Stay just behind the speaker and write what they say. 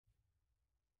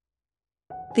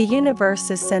The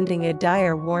universe is sending a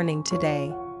dire warning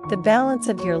today. The balance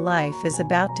of your life is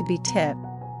about to be tipped.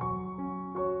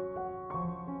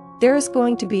 There is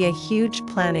going to be a huge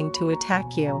planning to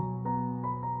attack you.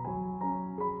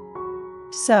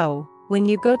 So, when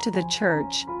you go to the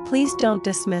church, please don't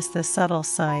dismiss the subtle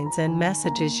signs and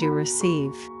messages you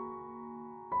receive.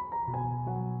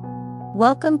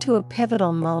 Welcome to a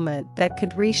pivotal moment that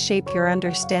could reshape your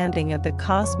understanding of the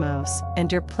cosmos and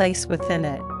your place within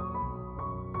it.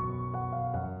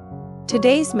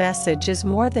 Today's message is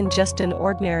more than just an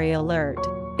ordinary alert.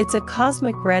 It's a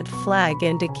cosmic red flag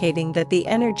indicating that the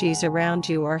energies around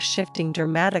you are shifting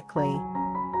dramatically.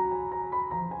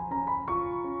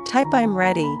 Type "I'm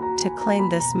ready" to claim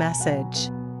this message.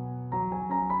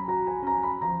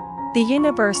 The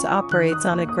universe operates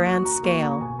on a grand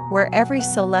scale, where every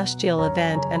celestial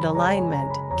event and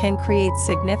alignment can create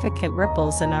significant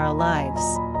ripples in our lives.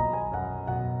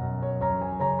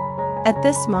 At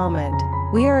this moment,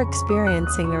 we are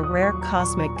experiencing a rare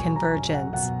cosmic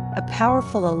convergence, a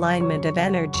powerful alignment of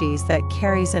energies that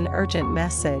carries an urgent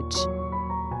message.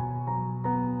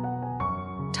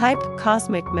 Type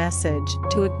 "cosmic message"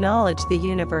 to acknowledge the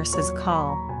universe's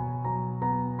call.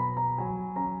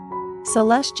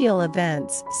 Celestial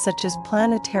events such as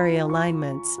planetary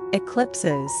alignments,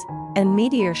 eclipses, and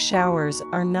meteor showers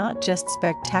are not just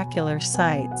spectacular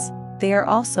sights, they are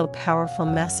also powerful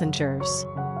messengers.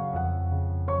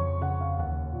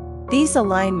 These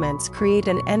alignments create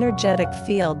an energetic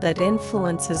field that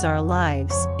influences our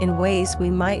lives in ways we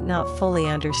might not fully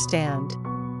understand.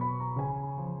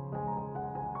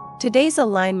 Today's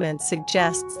alignment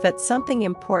suggests that something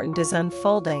important is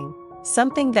unfolding,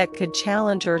 something that could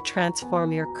challenge or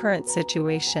transform your current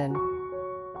situation.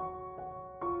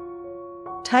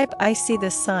 Type "I see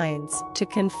the signs" to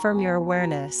confirm your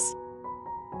awareness.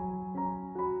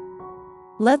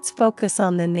 Let's focus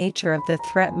on the nature of the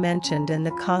threat mentioned in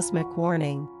the cosmic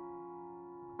warning.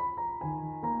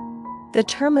 The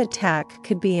term attack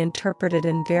could be interpreted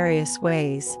in various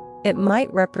ways. It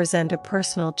might represent a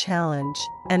personal challenge,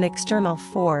 an external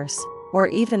force, or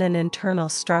even an internal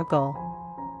struggle.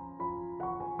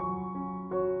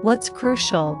 What's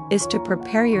crucial is to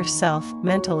prepare yourself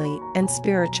mentally and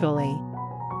spiritually.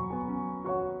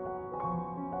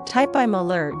 Type "I'm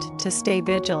alert" to stay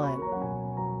vigilant.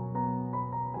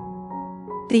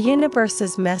 The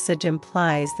universe's message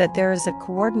implies that there is a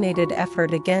coordinated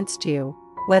effort against you,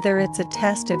 whether it's a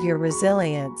test of your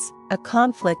resilience, a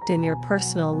conflict in your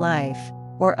personal life,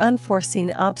 or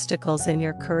unforeseen obstacles in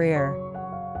your career.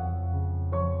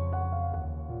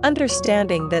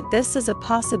 Understanding that this is a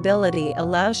possibility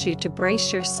allows you to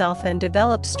brace yourself and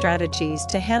develop strategies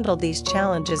to handle these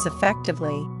challenges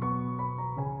effectively.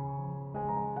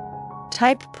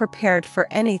 Type "prepared for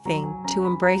anything" to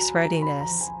embrace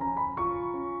readiness.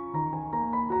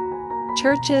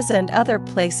 Churches and other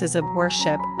places of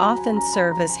worship often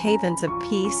serve as havens of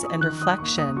peace and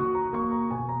reflection.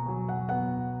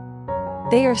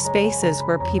 They are spaces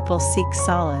where people seek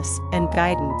solace and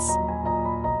guidance.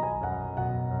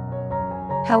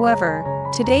 However,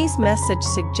 today's message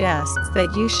suggests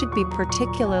that you should be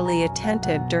particularly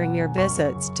attentive during your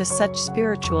visits to such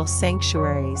spiritual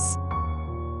sanctuaries.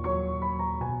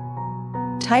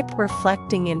 Type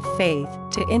 "reflecting in faith"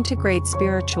 to integrate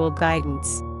spiritual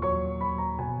guidance.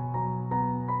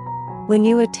 When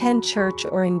you attend church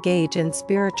or engage in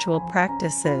spiritual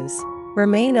practices,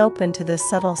 remain open to the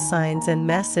subtle signs and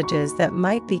messages that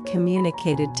might be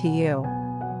communicated to you.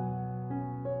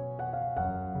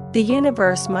 The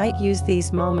universe might use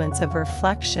these moments of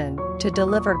reflection to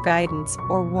deliver guidance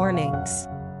or warnings.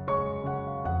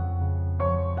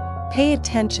 Pay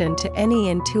attention to any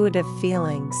intuitive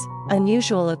feelings,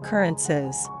 unusual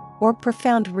occurrences, or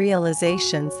profound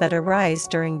realizations that arise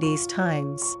during these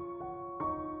times.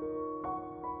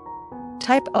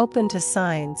 Type "open to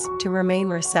signs" to remain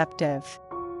receptive.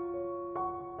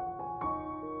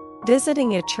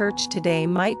 Visiting a church today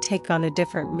might take on a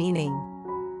different meaning.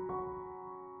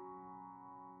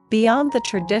 Beyond the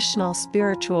traditional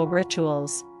spiritual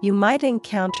rituals, you might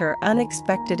encounter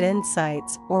unexpected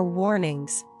insights or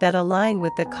warnings that align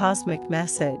with the cosmic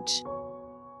message.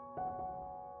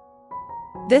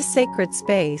 This sacred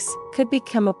space could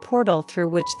become a portal through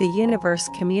which the universe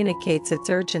communicates its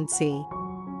urgency.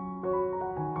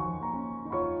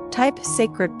 Type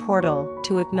 "sacred portal"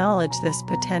 to acknowledge this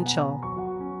potential.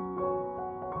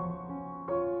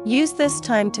 Use this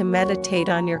time to meditate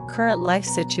on your current life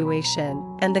situation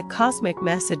and the cosmic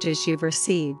messages you've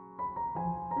received.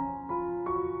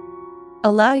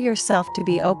 Allow yourself to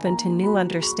be open to new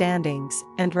understandings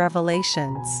and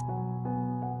revelations.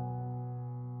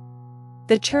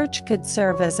 The church could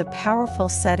serve as a powerful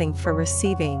setting for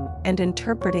receiving and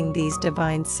interpreting these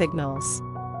divine signals.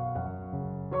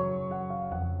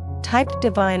 Type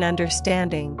divine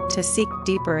understanding to seek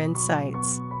deeper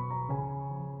insights.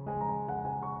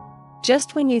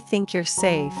 Just when you think you're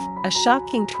safe, a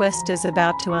shocking twist is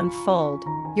about to unfold.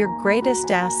 Your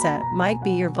greatest asset might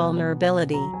be your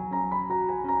vulnerability.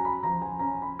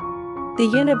 The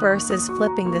universe is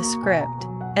flipping the script,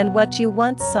 and what you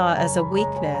once saw as a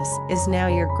weakness is now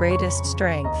your greatest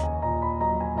strength.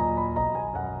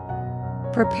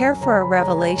 Prepare for a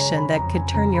revelation that could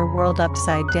turn your world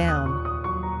upside down.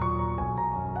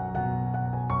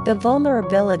 The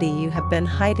vulnerability you have been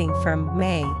hiding from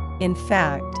may, in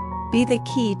fact, be the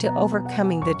key to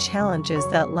overcoming the challenges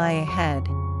that lie ahead.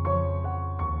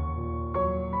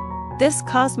 This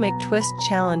cosmic twist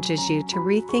challenges you to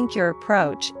rethink your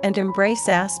approach and embrace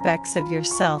aspects of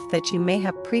yourself that you may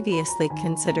have previously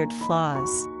considered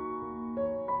flaws.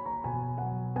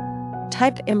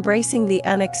 Type embracing the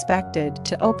unexpected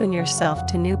to open yourself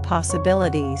to new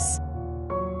possibilities.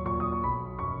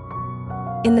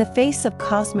 In the face of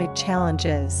cosmic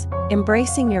challenges,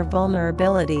 embracing your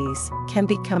vulnerabilities can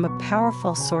become a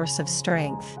powerful source of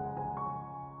strength.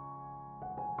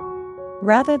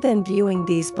 Rather than viewing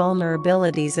these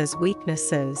vulnerabilities as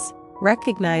weaknesses,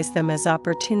 recognize them as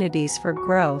opportunities for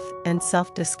growth and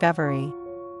self-discovery.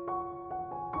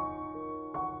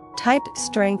 Type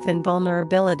strength and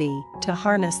vulnerability to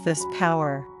harness this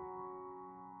power.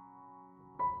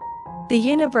 The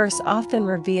universe often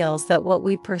reveals that what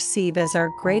we perceive as our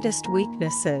greatest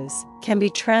weaknesses can be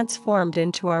transformed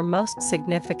into our most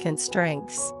significant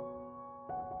strengths.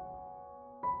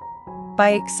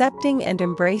 By accepting and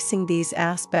embracing these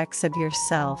aspects of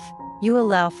yourself, you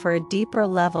allow for a deeper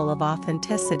level of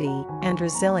authenticity and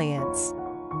resilience.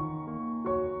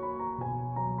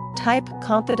 Type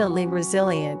confidently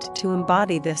resilient to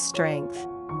embody this strength.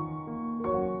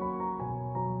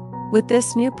 With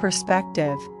this new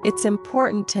perspective, it's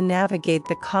important to navigate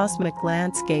the cosmic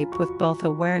landscape with both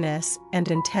awareness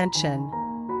and intention.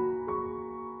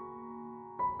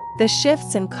 The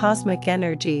shifts in cosmic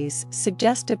energies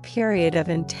suggest a period of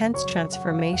intense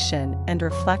transformation and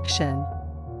reflection.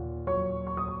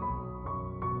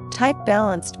 Type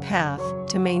balanced path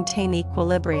to maintain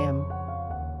equilibrium.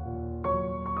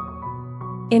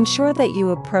 Ensure that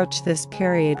you approach this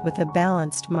period with a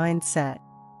balanced mindset.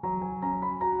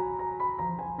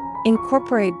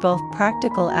 Incorporate both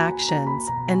practical actions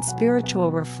and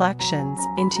spiritual reflections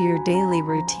into your daily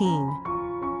routine.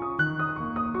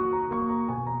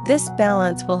 This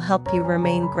balance will help you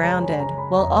remain grounded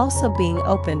while also being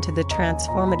open to the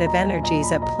transformative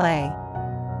energies at play.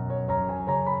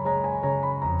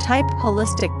 Type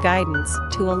holistic guidance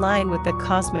to align with the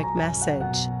cosmic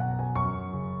message.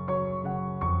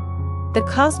 The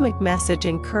cosmic message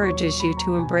encourages you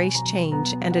to embrace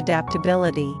change and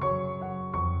adaptability.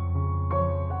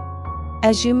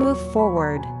 As you move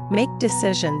forward, make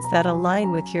decisions that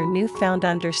align with your newfound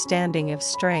understanding of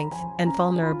strength and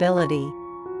vulnerability.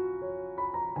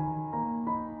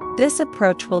 This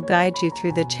approach will guide you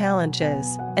through the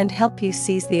challenges and help you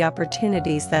seize the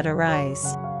opportunities that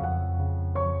arise.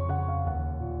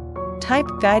 Type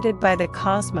guided by the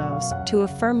cosmos to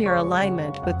affirm your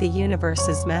alignment with the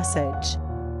universe's message.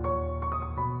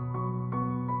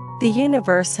 The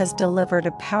universe has delivered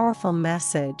a powerful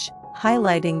message,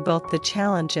 highlighting both the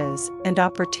challenges and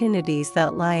opportunities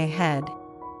that lie ahead.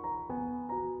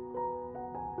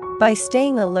 By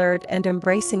staying alert and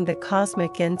embracing the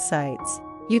cosmic insights,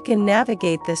 you can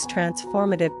navigate this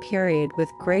transformative period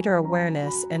with greater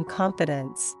awareness and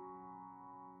confidence.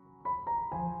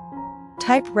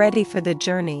 Type ready for the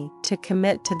journey to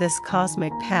commit to this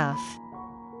cosmic path.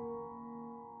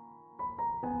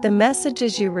 The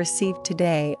messages you receive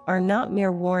today are not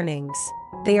mere warnings,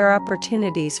 they are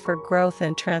opportunities for growth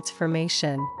and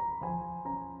transformation.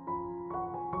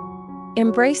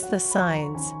 Embrace the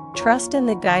signs, trust in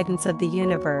the guidance of the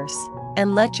universe,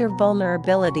 and let your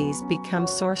vulnerabilities become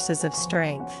sources of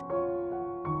strength.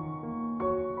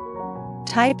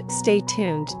 Type stay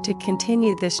tuned to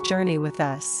continue this journey with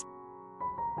us.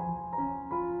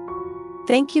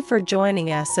 Thank you for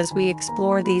joining us as we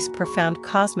explore these profound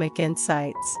cosmic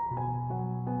insights.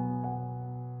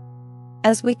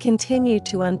 As we continue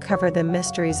to uncover the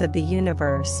mysteries of the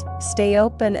universe, stay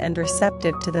open and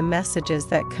receptive to the messages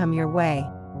that come your way.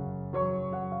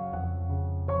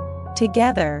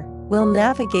 Together, we'll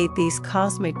navigate these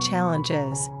cosmic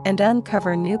challenges and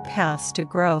uncover new paths to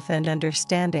growth and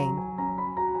understanding.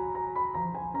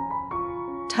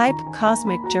 Type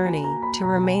cosmic journey to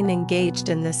remain engaged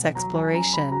in this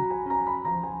exploration.